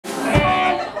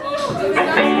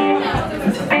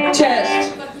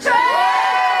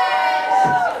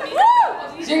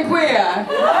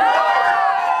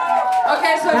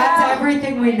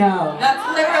everything we know. That's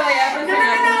literally everything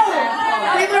I can say.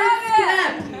 We learned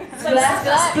splat.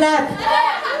 Splat.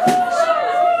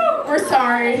 We're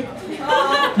sorry.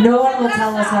 No one will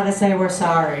tell us how to say we're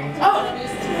sorry. Oh.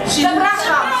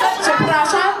 Przepraszam.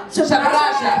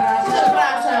 Przepraszam.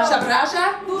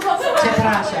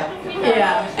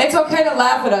 Yeah. It's okay to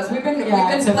laugh at us. We've been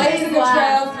it's blazing the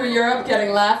trail through Europe,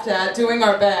 getting laughed at, doing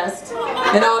our best,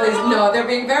 and all these. No, they're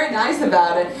being very nice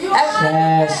about it.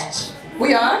 Cześć.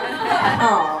 We are?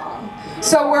 Aww.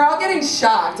 So we're all getting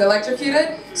shocked,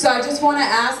 electrocuted. So I just want to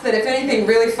ask that if anything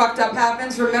really fucked up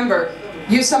happens, remember,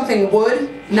 use something wood,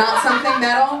 not something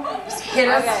metal. Just hit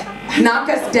us, knock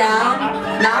us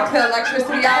down, knock the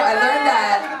electricity out. I learned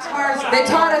that. They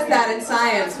taught us that in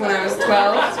science when I was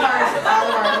 12.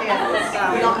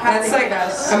 That's like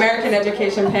American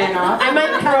education paying off. I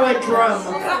might throw a drum.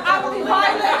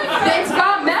 It's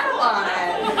got metal on it.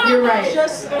 You're right.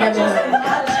 I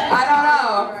don't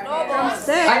know.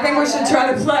 I think we should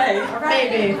try to play.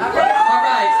 Maybe. All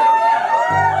right.